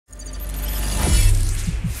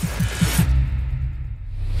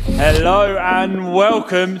Hello and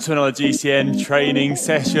welcome to another GCN training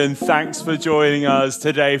session. Thanks for joining us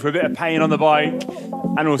today for a bit of pain on the bike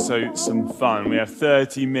and also some fun. We have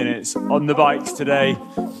 30 minutes on the bikes today,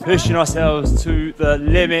 pushing ourselves to the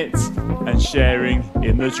limit and sharing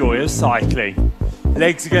in the joy of cycling.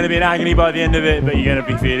 Legs are going to be in agony by the end of it, but you're going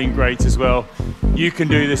to be feeling great as well. You can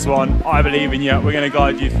do this one. I believe in you. We're going to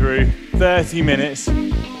guide you through 30 minutes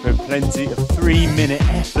with plenty of 3-minute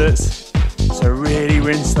efforts. So really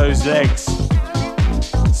rinse those legs.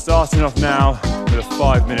 Starting off now with a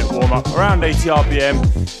 5-minute warm up, around 80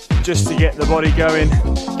 RPM, just to get the body going,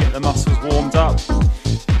 get the muscles warmed up,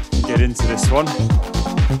 get into this one.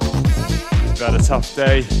 You've had a tough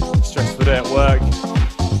day, stressful day at work.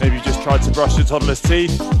 Maybe you just tried to brush your toddler's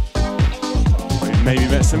teeth. Or you've maybe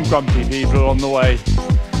met some grumpy people along the way.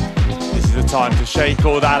 This is the time to shake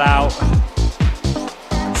all that out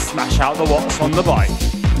and smash out the watts on the bike.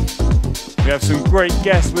 We have some great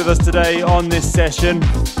guests with us today on this session.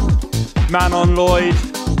 Manon Lloyd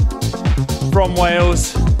from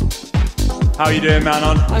Wales. How are you doing,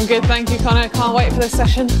 Manon? I'm good, thank you, Connor. Can't wait for this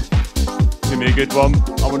session. It's going to be a good one.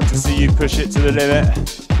 I wanted to see you push it to the limit.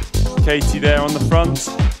 Katie there on the front.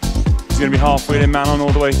 She's going to be half-wheeling Manon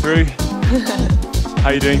all the way through. How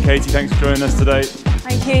are you doing, Katie? Thanks for joining us today.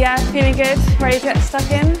 Thank you, yeah, feeling good. Ready to get stuck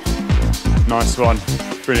in. Nice one.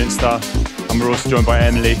 Brilliant stuff. And we're also joined by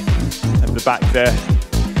Emily at the back there.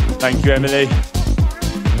 Thank you, Emily.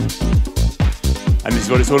 And this is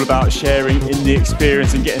what it's all about, sharing in the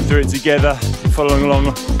experience and getting through it together. Following along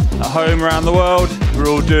at home around the world, we're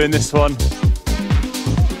all doing this one.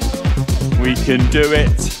 We can do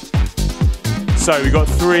it. So we've got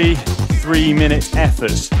three-minute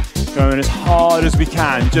efforts, going as hard as we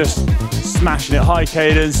can, just smashing it, high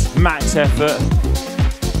cadence, max effort.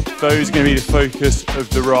 Those are going to be the focus of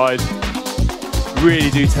the ride.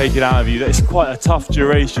 Really do take it out of you. It's quite a tough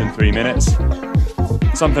duration, 3 minutes.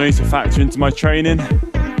 Something I need to factor into my training,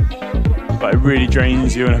 but it really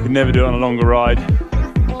drains you and I can never do it on a longer ride.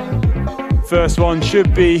 First one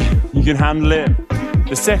should be, you can handle it.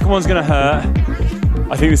 The second one's gonna hurt.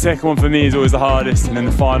 I think the second one for me is always the hardest, and then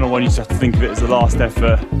the final one you just have to think of it as the last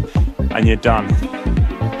effort and you're done.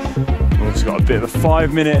 We've also got a bit of a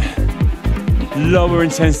 5-minute lower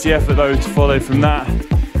intensity effort though to follow from that,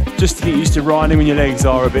 just to get used to riding when your legs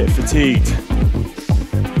are a bit fatigued.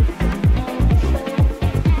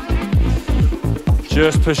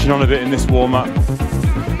 Just pushing on a bit in this warm-up.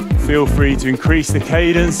 Feel free to increase the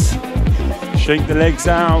cadence, shake the legs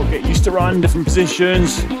out, get used to riding different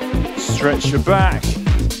positions, stretch your back,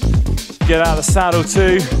 get out of the saddle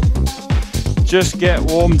too, just get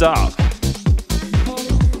warmed up.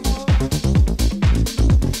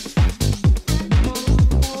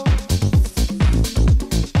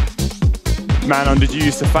 Manon, did you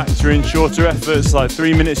used to factor in shorter efforts, like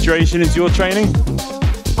 3 minutes duration into your training?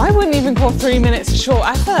 I wouldn't even call 3 minutes a short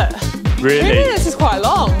effort. Really? 3 minutes is quite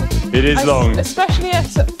long. It is long. Especially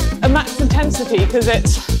at a max intensity, because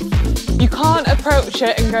you can't approach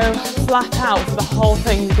it and go flat out for the whole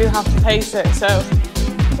thing. You do have to pace it, so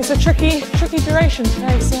it's a tricky duration to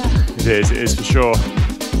pace, yeah. It is for sure.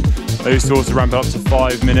 I used to also ramp up to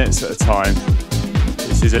 5 minutes at a time.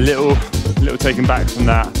 This is a little taken back from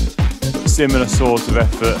that. Similar sort of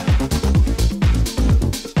effort,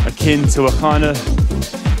 akin to a kind of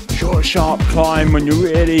short, sharp climb when you're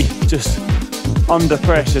really just under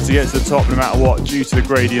pressure to get to the top no matter what, due to the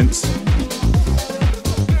gradients.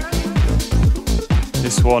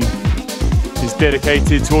 This one is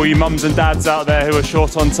dedicated to all you mums and dads out there who are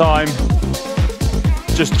short on time.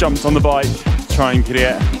 Just jumped on the bike to try and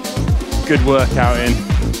get a good workout in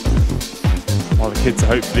while the kids are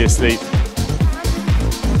hopefully asleep.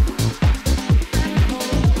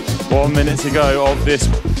 1 minute to go of this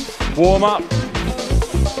warm-up.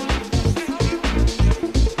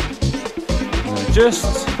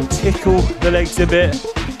 Just tickle the legs a bit.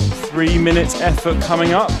 3 minutes effort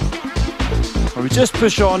coming up. And we just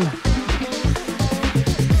push on.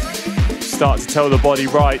 Start to tell the body,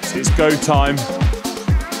 right, it's go time.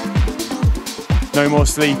 No more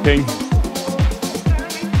sleeping.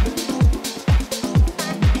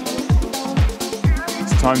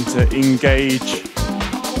 It's time to engage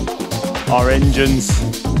our engines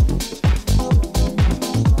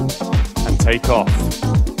and take off.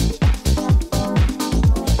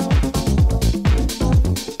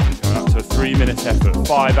 Coming up to a 3-minute effort,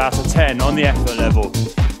 5 out of 10 on the effort level.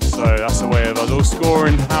 So that's a way of us all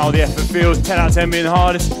scoring how the effort feels. 10 out of 10 being the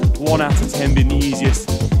hardest, 1 out of 10 being the easiest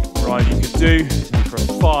ride you could do. And for a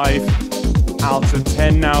 5 out of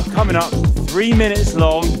 10 now, coming up, 3 minutes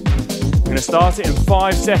long. We're gonna start it in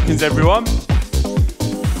 5 seconds, everyone.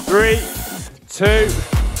 3, 2,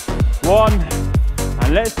 1,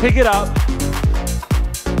 and let's pick it up.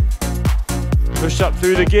 Push up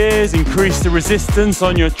through the gears, increase the resistance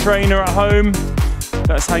on your trainer at home.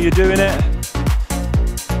 That's how you're doing it.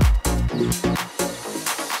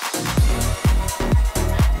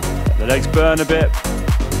 Let the legs burn a bit.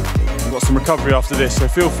 We've got some recovery after this, so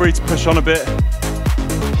feel free to push on a bit.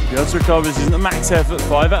 Be able to recover. This isn't a max effort,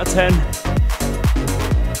 5 out of 10.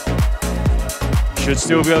 You should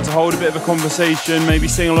still be able to hold a bit of a conversation, maybe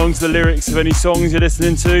sing along to the lyrics of any songs you're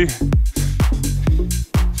listening to.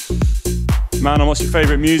 Man, what's your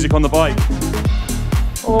favourite music on the bike?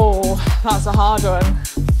 Oh, that's a hard one.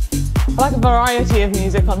 I like a variety of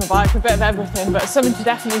music on the bike, a bit of everything, but something to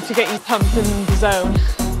definitely to get you pumped in the zone.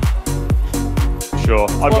 Sure,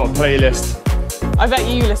 I've got a playlist. I bet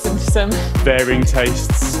you listen to some varying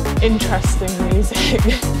tastes. Interesting music.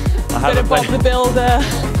 I have bit of Bob the Builder.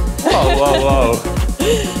 Whoa.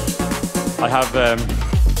 I have a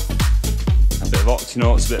bit of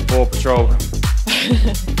Octonauts, a bit of Paw Patrol.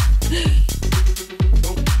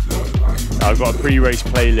 I've got a pre-race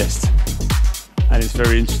playlist, and it's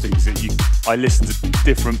very interesting because I listen to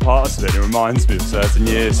different parts of it. It reminds me of certain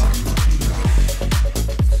years.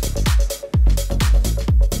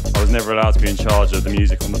 I was never allowed to be in charge of the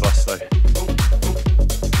music on the bus though.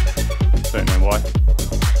 Don't know why.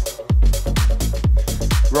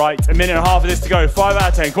 Right, a minute and a half of this to go. 5 out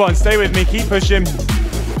of 10. Come on, stay with me, keep pushing.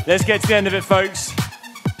 Let's get to the end of it, folks.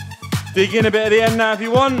 Dig in a bit at the end now if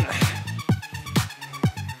you want.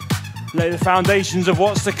 Lay the foundations of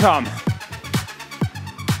what's to come.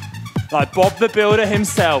 Like Bob the Builder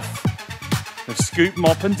himself. With Scoop,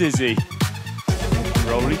 Mop and Dizzy.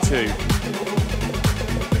 Rolly 2.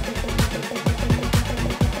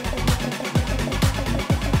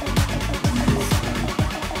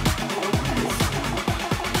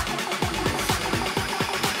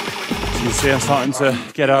 You can see I'm starting to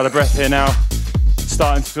get out of breath here now.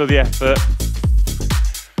 Starting to feel the effort.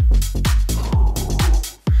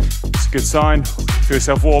 It's a good sign. Feel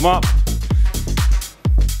yourself warm up.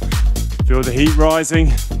 Feel the heat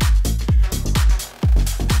rising.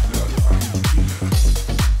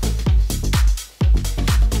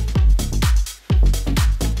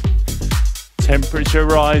 Temperature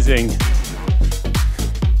rising.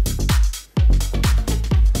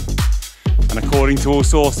 And according to all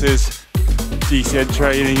sources, DCN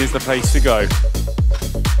training is the place to go.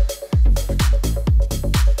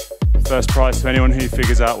 First prize to anyone who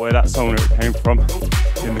figures out where that song lyric came from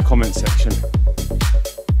in the comment section.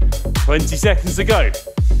 20 seconds to go.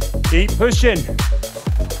 Keep pushing.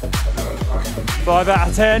 5 out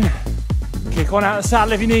of 10. Kick on out of the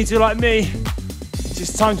saddle if you need to, like me. It's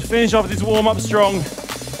just time to finish off this warm up strong.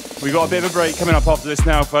 We've got a bit of a break coming up after this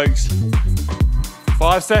now, folks.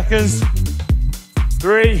 5 seconds.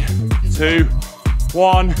 3, 2,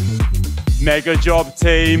 1. Mega job,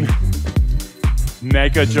 team.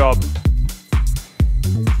 Mega job.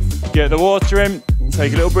 Get the water in.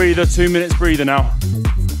 Take a little breather. 2 minutes breather now.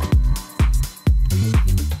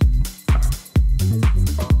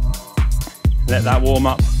 Let that warm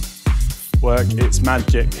up work its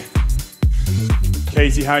magic.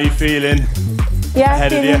 Katie, how are you feeling? Yeah,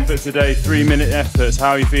 ahead of the effort today, 3-minute efforts.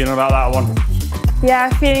 How are you feeling about that one? Yeah,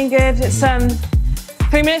 feeling good. It's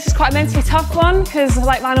 3 minutes is quite a mentally tough one because,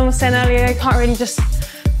 like Lionel was saying earlier, you can't really just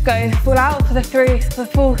go full out for the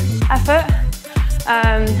full effort.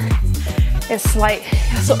 It's like,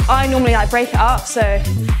 so I normally like break it up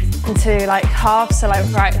into like halves, so like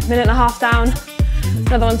right, 1.5 minutes down,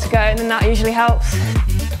 another one to go, and then that usually helps.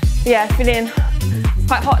 But yeah, feeling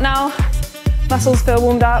quite hot now. Muscles feel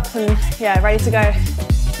warmed up and yeah, ready to go.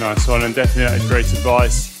 Nice one, and definitely that is great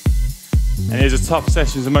advice. And it is a tough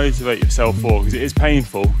session to motivate yourself for because it is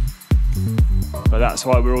painful. But that's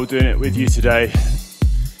why we're all doing it with you today.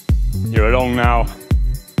 You're along now.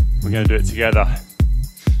 We're going to do it together.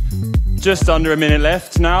 Just under a minute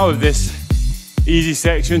left now of this easy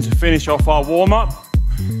section to finish off our warm-up.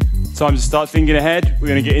 Time to start thinking ahead. We're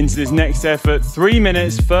going to get into this next effort. 3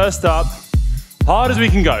 minutes, first up. Hard as we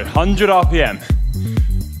can go, 100 RPM.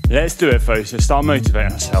 Let's do it, folks. Let's start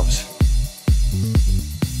motivating ourselves.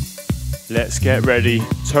 Let's get ready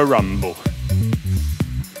to rumble.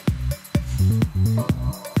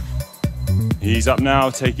 Ease up now,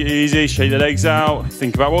 take it easy, shake the legs out.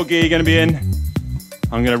 Think about what gear you're going to be in.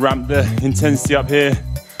 I'm going to ramp the intensity up here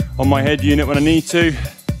on my head unit when I need to.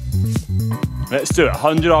 Let's do it,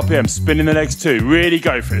 100 RPM, spinning the legs too. Really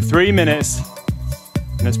go for it, 3 minutes.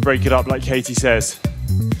 Let's break it up like Katie says.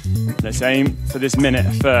 Let's aim for this minute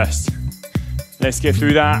first. Let's get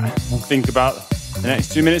through that and think about the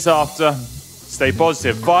next 2 minutes after. Stay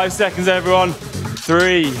positive. 5 seconds, everyone.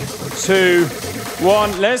 3, 2,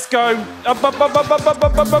 1, let's go. Up, up, up, up, up, up,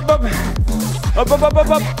 up, up, up, up. Up, up, up, up,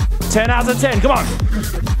 up. 10 out of 10, come on.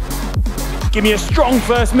 Give me a strong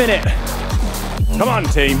first minute. Come on,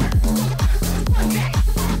 team.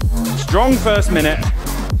 Strong first minute.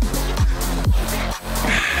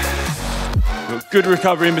 Got good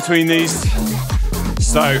recovery in between these.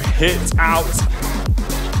 So hit out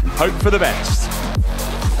and hope for the best.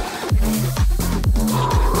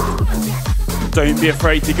 Don't be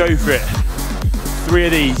afraid to go for it. 3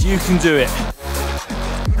 of these, you can do it.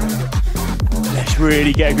 Let's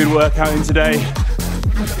really get a good workout in today.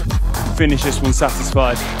 Finish this one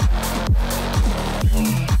satisfied.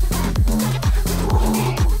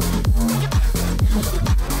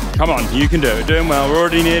 Come on, you can do it. Doing well. We're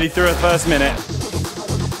already nearly through the first minute.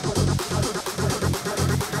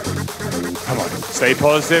 Come on, stay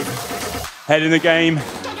positive. Head in the game.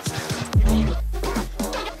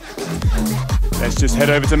 Let's just head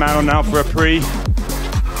over to Manon now for a pre.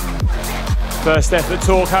 First effort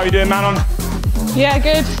talk. How are you doing, Manon? Yeah,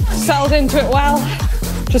 good. Settled into it well.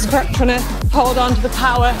 Just trying to hold on to the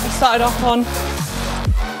power I started off on.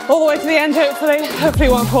 All the way to the end, hopefully. Hopefully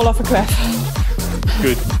it won't fall off a cliff.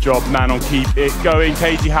 Good job, Manon. Keep it going.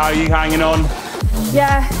 Katie, how are you hanging on?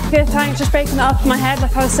 Yeah, good, thanks. Just breaking it up in my head,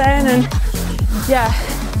 like I was saying, and yeah,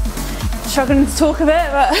 struggling to talk a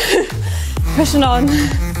bit, but pushing on.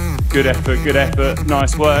 Good effort,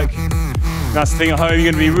 nice work. That's the thing at home,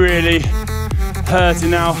 you're gonna be really hurting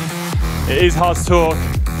now. It is hard to talk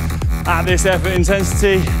at this effort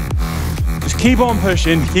intensity. Just keep on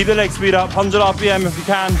pushing, keep the leg speed up, 100 RPM if you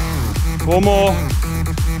can, or more.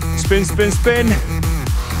 Spin, spin, spin.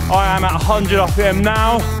 I am at 100 RPM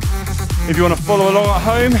now. If you want to follow along at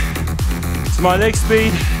home, to my leg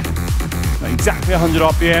speed, at exactly 100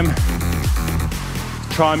 RPM.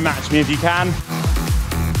 Try and match me if you can.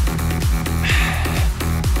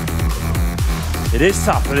 It is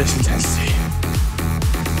tough for this intensity.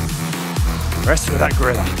 Rest with that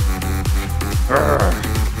gorilla.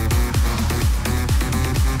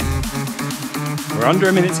 We're under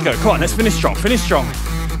a minute to go. Come on, let's finish strong, finish strong.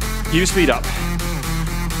 Keep your speed up.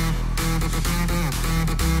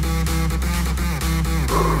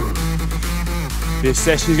 This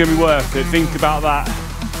session is going to be worth it. Think about that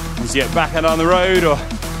as you get back out on the road or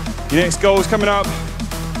your next goal is coming up.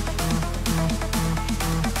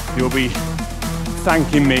 You'll be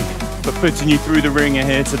thanking me for putting you through the ringer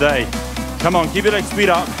here today. Come on, keep your leg speed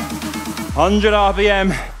up. 100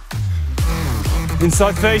 RPM.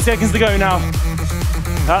 Inside 30 seconds to go now.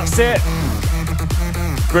 That's it.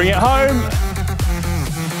 Bring it home.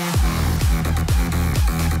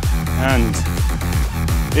 And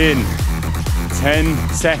in 10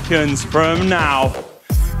 seconds from now,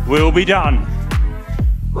 we'll be done.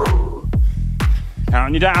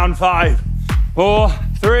 Counting you down, 5, 4,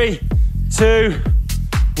 3, 2,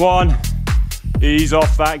 1. Ease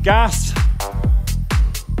off that gas.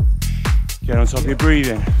 Get on top of your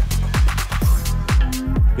breathing.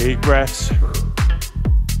 Big breaths.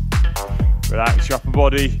 Relax your upper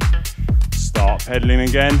body. Start pedaling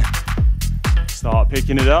again. Start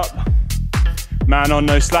picking it up. Man on,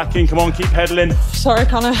 no slacking. Come on, keep pedaling. Sorry,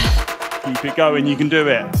 Connor. Keep it going, you can do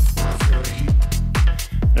it.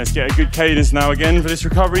 Let's get a good cadence now again for this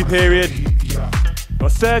recovery period.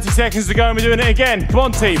 Got 30 seconds to go and we're doing it again. Come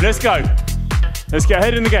on, team, let's go. Let's get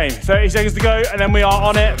ahead in the game. 30 seconds to go and then we are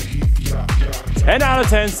on it. 10 out of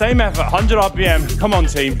 10, same effort, 100 RPM. Come on,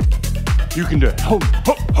 team. You can do it. Ho,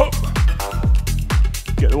 ho, ho.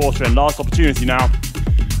 Get the water in, last opportunity now.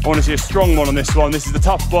 I want to see a strong one on this one. This is the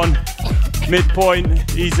tough one.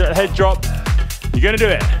 Midpoint, easy head drop. You're gonna do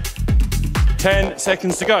it. 10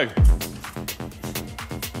 seconds to go.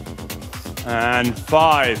 And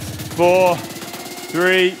 5, 4,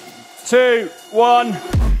 3, 2, 1.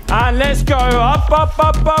 And let's go. Up, up,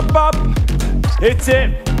 up, up, up. Hit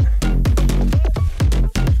it.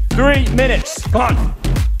 3 minutes. Come on.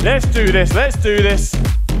 Let's do this. Let's do this.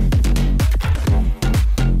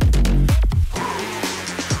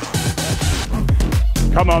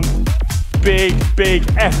 Come on. Big, big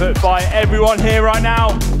effort by everyone here right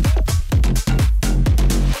now.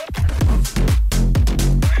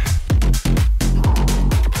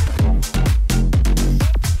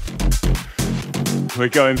 We're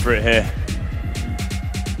going for it here.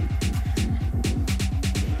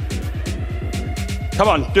 Come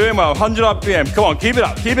on, doing well, 100 RPM. Come on, keep it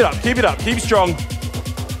up, keep it up, keep it up, keep strong.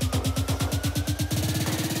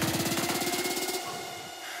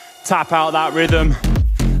 Tap out that rhythm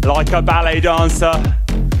like a ballet dancer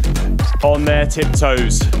on their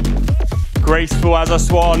tiptoes. Graceful as a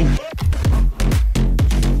swan.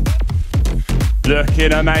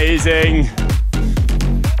 Looking amazing.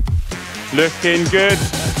 Looking good.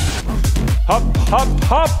 Hop, hop,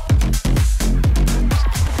 hop.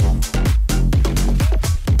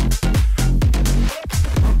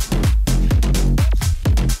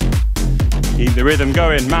 Keep the rhythm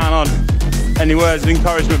going, man on. Any words of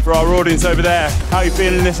encouragement for our audience over there? How are you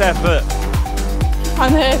feeling this effort?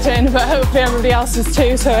 I'm hurting, but hopefully everybody else is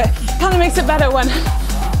too, so it kind of makes it better when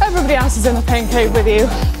everybody else is in the pain cave with you.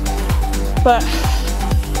 But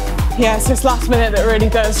yeah, it's this last minute that really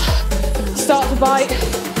does start the bite,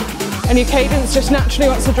 and your cadence just naturally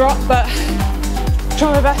wants to drop, but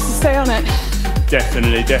try my best to stay on it.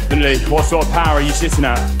 Definitely, definitely. What sort of power are you sitting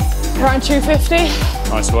at? Around 250.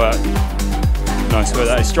 Nice work. Nice work,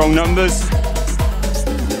 that is strong numbers.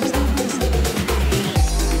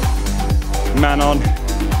 Man on,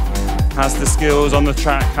 has the skills on the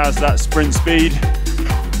track, has that sprint speed.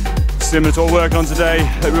 Similar to what we're working on today,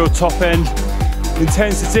 a real top end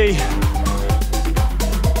intensity.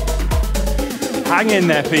 Hang in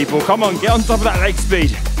there, people. Come on, get on top of that leg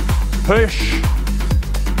speed. Push.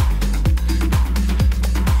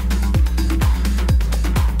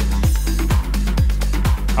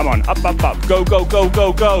 Come on, up, up, up. Go, go, go,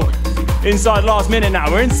 go, go. Inside last minute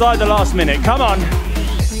now. We're inside the last minute. Come on.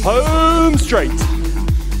 Home straight.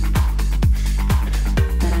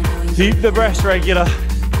 Keep the breath regular.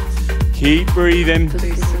 Keep breathing.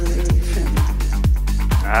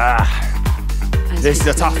 This is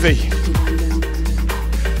a toughie.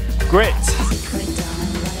 Grit.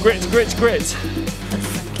 Grit, grit, grit.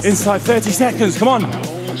 Inside 30 seconds. Come on.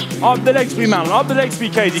 Up the leg speed, man. Up the leg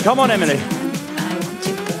speed, Katie. Come on, Emily.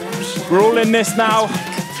 We're all in this now.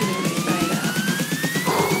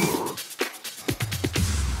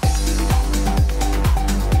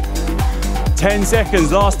 Ten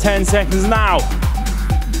seconds, last 10 seconds now.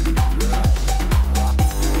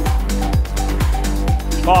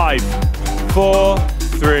 5, 4,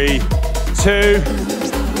 3, 2,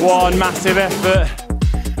 1. Massive effort.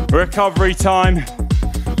 Recovery time.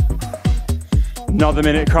 Another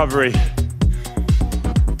minute recovery.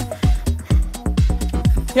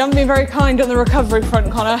 You haven't been very kind on the recovery front,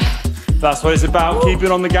 Connor. That's what it's about,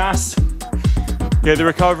 keeping on the gas. Get the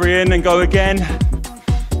recovery in and go again.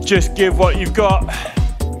 Just give what you've got.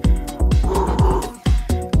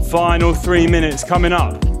 Final 3 minutes coming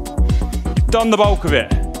up. You've done the bulk of it.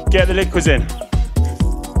 Get the liquids in.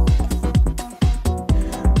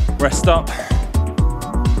 Rest up.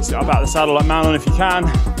 Sit up out the saddle like man on if you can.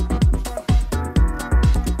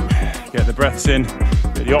 Get the breaths in.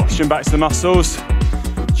 Get the oxygen back to the muscles.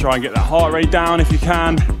 Try and get that heart rate down if you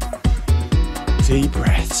can. Deep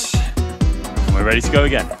breaths. And we're ready to go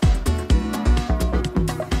again.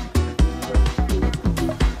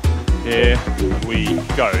 Here we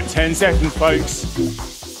go. 10 seconds, folks.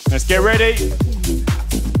 Let's get ready.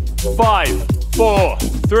 5, 4,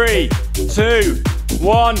 3, 2,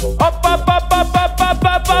 1. Up, up, up, up, up, up,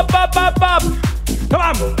 up, up, up, up, up. Come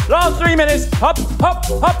on, last 3 minutes. Up, up,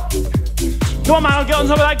 up. Come on, man, get on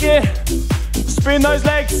top of that gear. Spin those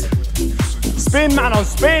legs. Spin, man, on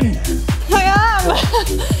spin. I am.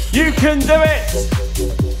 You can do it.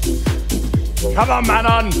 Come on, man,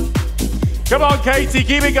 on. Come on, Katie,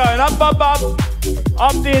 keep it going. Up, up, up.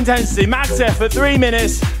 Up the intensity. Max effort, 3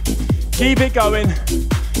 minutes. Keep it going.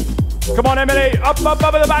 Come on, Emily. Up, up,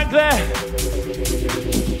 up at the back there.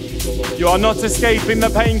 You are not escaping the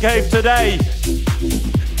pain cave today.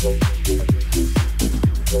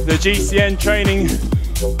 The GCN training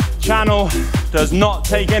channel does not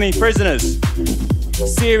take any prisoners.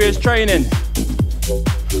 Serious training.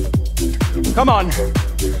 Come on.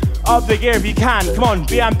 Up the gear if you can. Come on,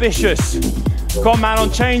 be ambitious. Come on, man,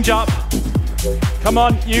 on change up. Come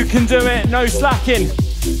on, you can do it. No slacking.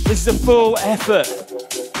 This is a full effort.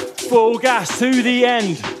 Full gas to the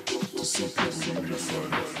end.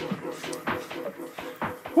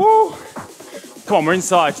 Woo. Come on, we're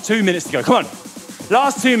inside. 2 minutes to go. Come on.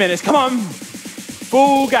 Last 2 minutes. Come on.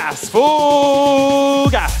 Full gas. Full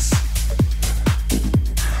gas.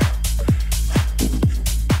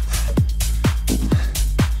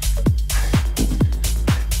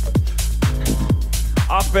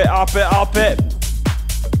 Up it, up it, up it.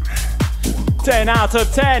 10 out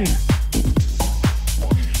of 10.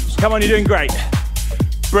 Come on, you're doing great.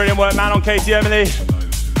 Brilliant work, man, on Katie, Emily.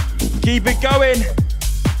 Keep it going.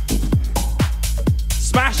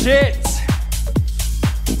 Smash it.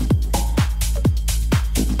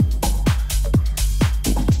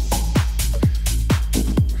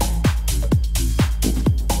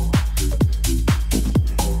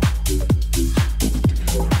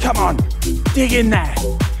 Come on, dig in there.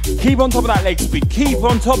 Keep on top of that leg speed, keep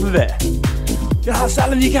on top of it. Get how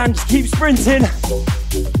solid you can, just keep sprinting.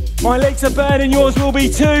 My legs are burning, yours will be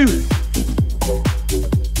too.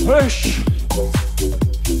 Push.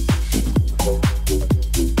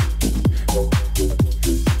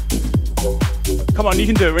 Come on, you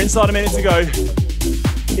can do it. We're inside a minute to go.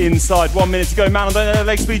 Inside 1 minute to go. Man, don't let the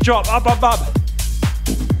leg speed drop. Up, up, up.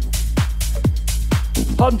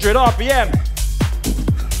 100 RPM.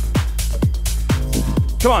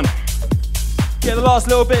 Come on. Get the last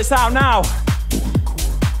little bits out now.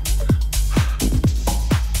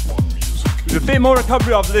 With a bit more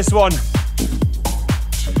recovery after this one.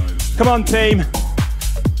 Come on, team.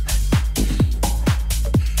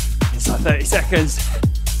 Inside 30 seconds.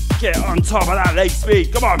 Get on top of that leg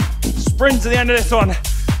speed. Come on. Sprint to the end of this one.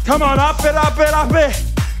 Come on, up it, up it, up it.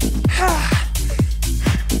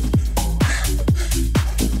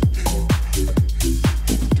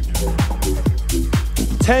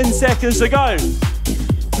 10 seconds to go.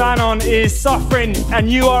 Manon is suffering and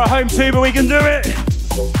you are at home too, but we can do it.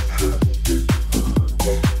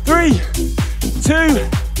 3, 2,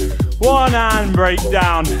 1, and break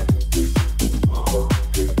down.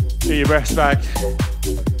 Get your breath back.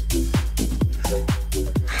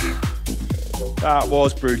 That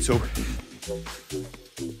was brutal.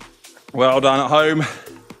 Well done at home.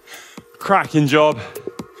 Cracking job.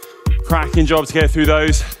 Cracking job to get through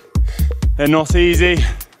those. They're not easy.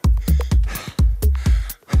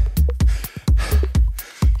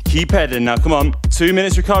 Keep heading now, come on. 2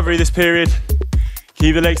 minutes recovery this period.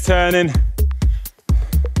 Keep the legs turning.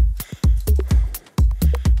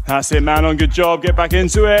 That's it, Manon, good job. Get back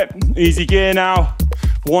into it. Easy gear now.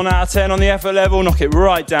 1 out of 10 on the effort level. Knock it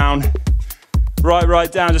right down.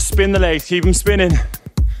 Right down. Just spin the legs, keep them spinning.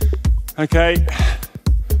 Okay.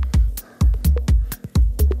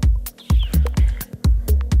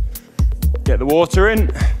 Get the water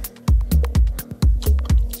in.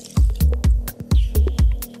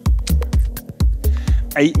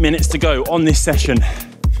 Eight minutes to go on this session.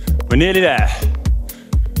 We're nearly there.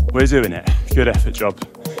 We're doing it. Good effort, job.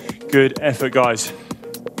 Good effort, guys.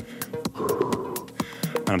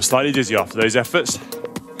 And I'm slightly dizzy after those efforts.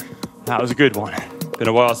 That was a good one. Been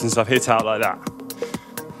a while since I've hit out like that.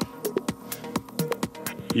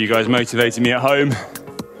 You guys motivated me at home.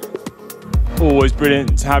 Always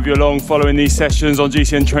brilliant to have you along following these sessions on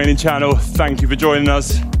GCN Training Channel. Thank you for joining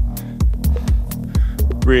us.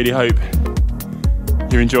 Really hope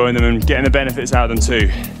you're enjoying them and getting the benefits out of them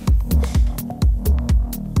too.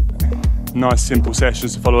 Nice simple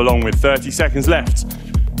sessions to follow along with. 30 seconds left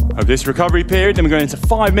of this recovery period. Then we're going into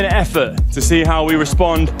 5-minute effort to see how we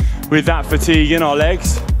respond with that fatigue in our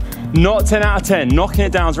legs. Not 10 out of 10, knocking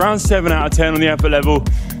it down to around 7 out of 10 on the effort level.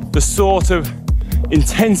 The sort of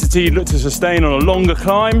intensity you look to sustain on a longer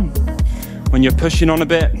climb when you're pushing on a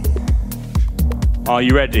bit. Are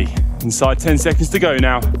you ready? Inside 10 seconds to go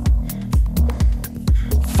now.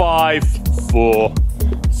 5, 4,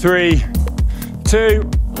 3, 2,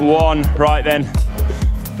 1. Right then,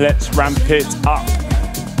 let's ramp it up.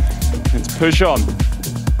 Let's push on.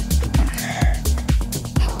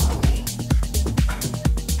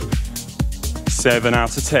 7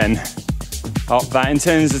 out of 10. Up that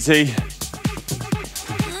intensity.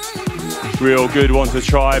 Real good one to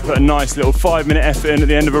try. Put a nice little 5-minute effort in at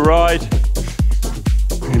the end of a ride.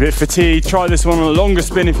 A bit fatigued, try this one on a longer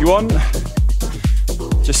spin if you want.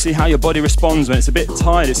 Just see how your body responds when it's a bit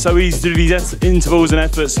tired. It's so easy to do these intervals and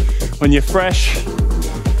efforts when you're fresh.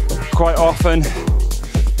 Quite often,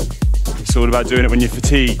 it's all about doing it when you're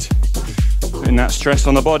fatigued. Putting that stress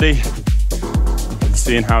on the body and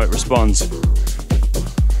seeing how it responds.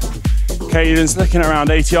 Cadence looking at around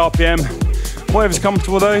 80 RPM. Whatever's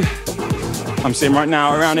comfortable though. I'm sitting right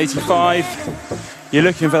now around 85. You're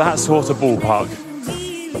looking for that sort of ballpark.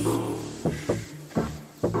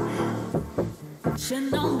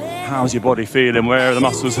 How's your body feeling? Where are the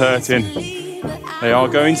muscles hurting? They are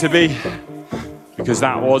going to be, because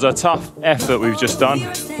that was a tough effort we've just done.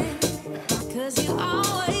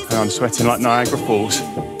 And I'm sweating like Niagara Falls.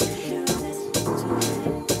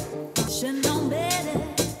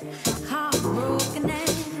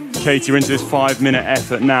 Katie, we're into this 5-minute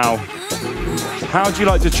effort now. How do you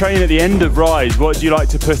like to train at the end of rides? What do you like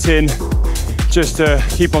to put in just to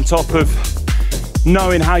keep on top of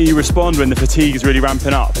knowing how you respond when the fatigue is really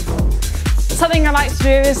ramping up? Something I like to do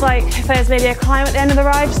is, like, if there's maybe a climb at the end of the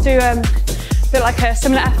ride, just do a bit like a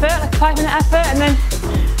similar effort, like a 5-minute effort, and then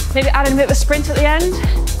maybe add in a bit of a sprint at the end.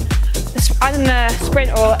 Adding the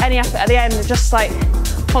sprint or any effort at the end, just like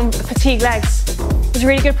on fatigued legs. It's a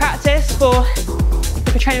really good practice for if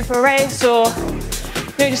you're training for a race or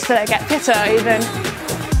maybe just to get fitter even,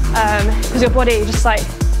 because your body just like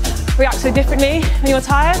reacts so differently when you're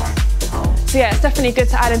tired. So yeah, it's definitely good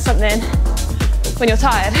to add in something when you're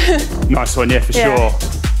tired. Nice one, yeah, for sure.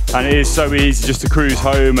 And it is so easy just to cruise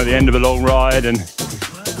home at the end of a long ride and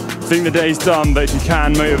think the day's done, but if you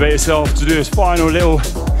can motivate yourself to do this final little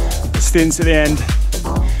stints at the end,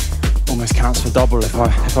 almost counts for double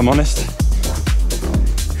if I'm honest.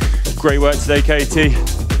 Great work today, Katie.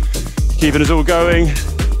 Keeping us all going.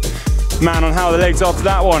 Man on how the legs after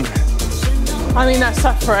that one. I mean, they're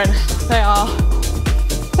suffering.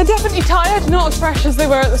 They're definitely tired, not as fresh as they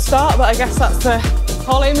were at the start, but I guess that's the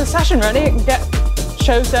whole aim of the session, really. It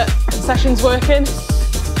shows that the session's working,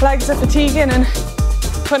 legs are fatiguing, and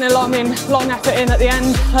putting a long effort in at the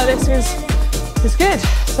end like this is good.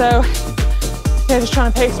 So yeah, just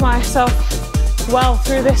trying to pace myself well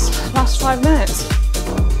through this last 5 minutes.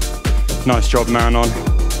 Nice job, Manon.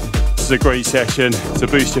 This is a great session to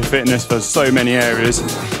boost your fitness for so many areas.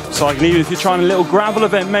 So I can, even if you're trying a little gravel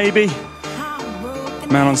event maybe,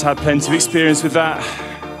 Manon's had plenty of experience with that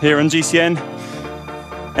here on GCN.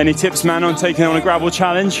 Any tips, Manon, taking on a gravel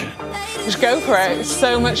challenge? Just go for it, it's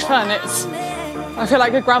so much fun. I feel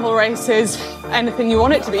like a gravel race is anything you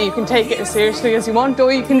want it to be. You can take it as seriously as you want,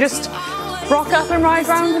 or you can just rock up and ride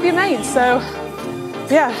around with your mates. So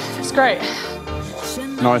yeah, it's great.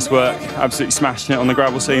 Nice work, absolutely smashing it on the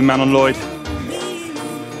gravel scene, Manon Lloyd.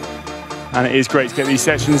 And it is great to get these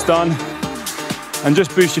sessions done and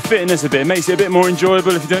just boost your fitness a bit. It makes it a bit more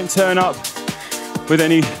enjoyable if you don't turn up with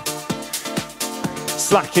any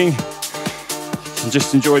slacking. And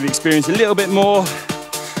just enjoy the experience a little bit more.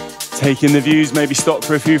 Take in the views, maybe stop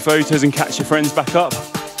for a few photos and catch your friends back up.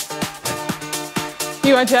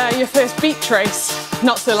 You had your first beach race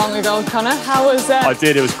not so long ago, Connor. How was I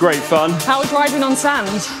did, it was great fun. How was riding on sand?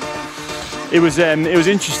 It was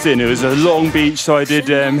interesting. It was a long beach, so I did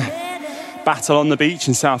battle on the beach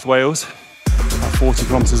in South Wales, about 40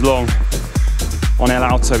 kilometres long, on El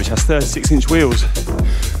Alto, which has 36-inch wheels,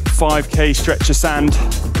 5k stretch of sand,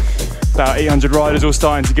 about 800 riders all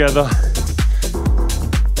starting together,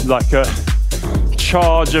 like a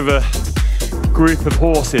charge of a group of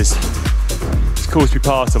horses. It's cool to be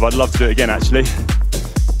part of. I'd love to do it again, actually.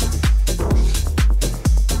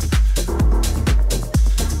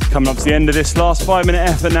 Coming up to the end of this last 5-minute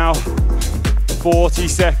effort now. 40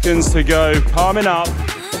 seconds to go, coming up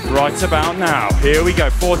right about now. Here we go,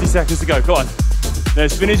 40 seconds to go, come on.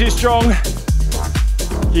 Let's finish it strong.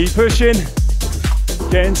 Keep pushing,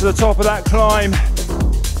 getting to the top of that climb.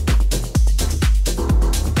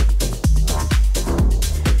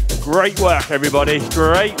 Great work, everybody,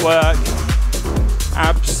 great work.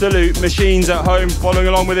 Absolute machines at home following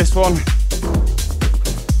along with this one.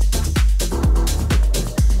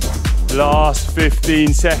 Last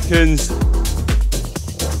 15 seconds.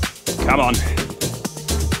 Come on.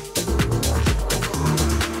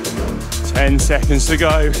 10 seconds to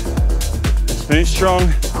go. Let's finish strong.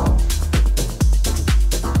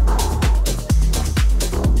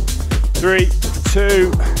 3,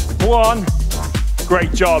 2, 1.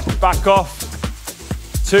 Great job. Back off.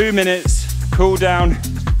 2 minutes. Cool down.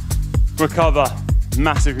 Recover.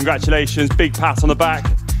 Massive congratulations. Big pat on the back.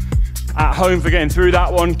 At home for getting through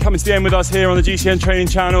that one. Coming to the end with us here on the GCN training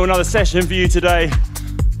channel. Another session for you today.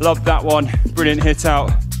 Loved that one. Brilliant hit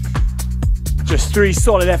out. Just 3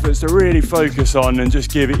 solid efforts to really focus on and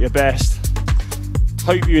just give it your best.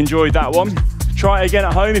 Hope you enjoyed that one. Try it again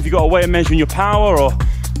at home if you've got a way of measuring your power or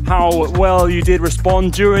how well you did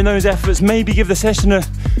respond during those efforts. Maybe give the session a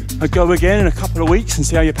go again in a couple of weeks and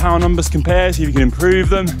see how your power numbers compare, see if you can improve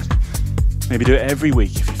them. Maybe do it every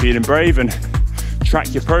week if you're feeling brave and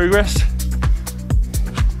track your progress.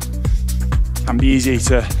 It can be easy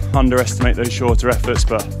to underestimate those shorter efforts,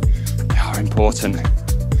 but they are important.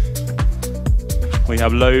 We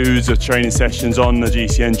have loads of training sessions on the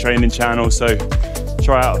GCN training channel, so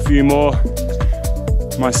try out a few more.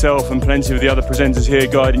 Myself and plenty of the other presenters here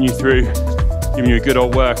guiding you through, giving you a good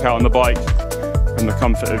old workout on the bike from the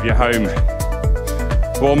comfort of your home.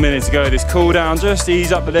 1 minute to go, this cool down, just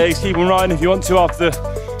ease up the legs, keep on riding if you want to after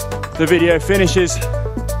the video finishes.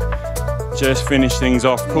 Just finish things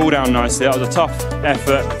off, cool down nicely. That was a tough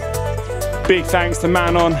effort. Big thanks to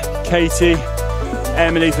Manon, Katie,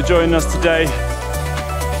 Emily for joining us today,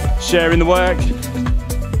 sharing the work,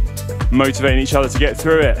 motivating each other to get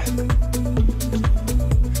through it.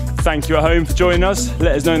 Thank you at home for joining us.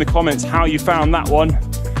 Let us know in the comments how you found that one.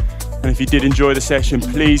 And if you did enjoy the session,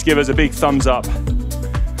 please give us a big thumbs up.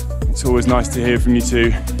 It's always nice to hear from you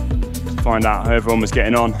too, find out how everyone was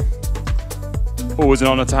getting on. Always an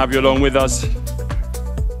honour to have you along with us.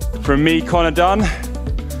 From me, Connor Dunn,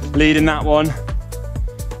 leading that one.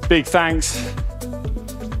 Big thanks.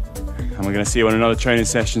 And we're going to see you on another training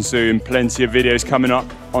session soon. Plenty of videos coming up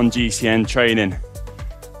on GCN training.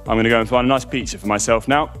 I'm going to go and find a nice pizza for myself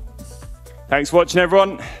now. Thanks for watching,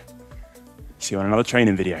 everyone. See you on another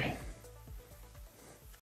training video.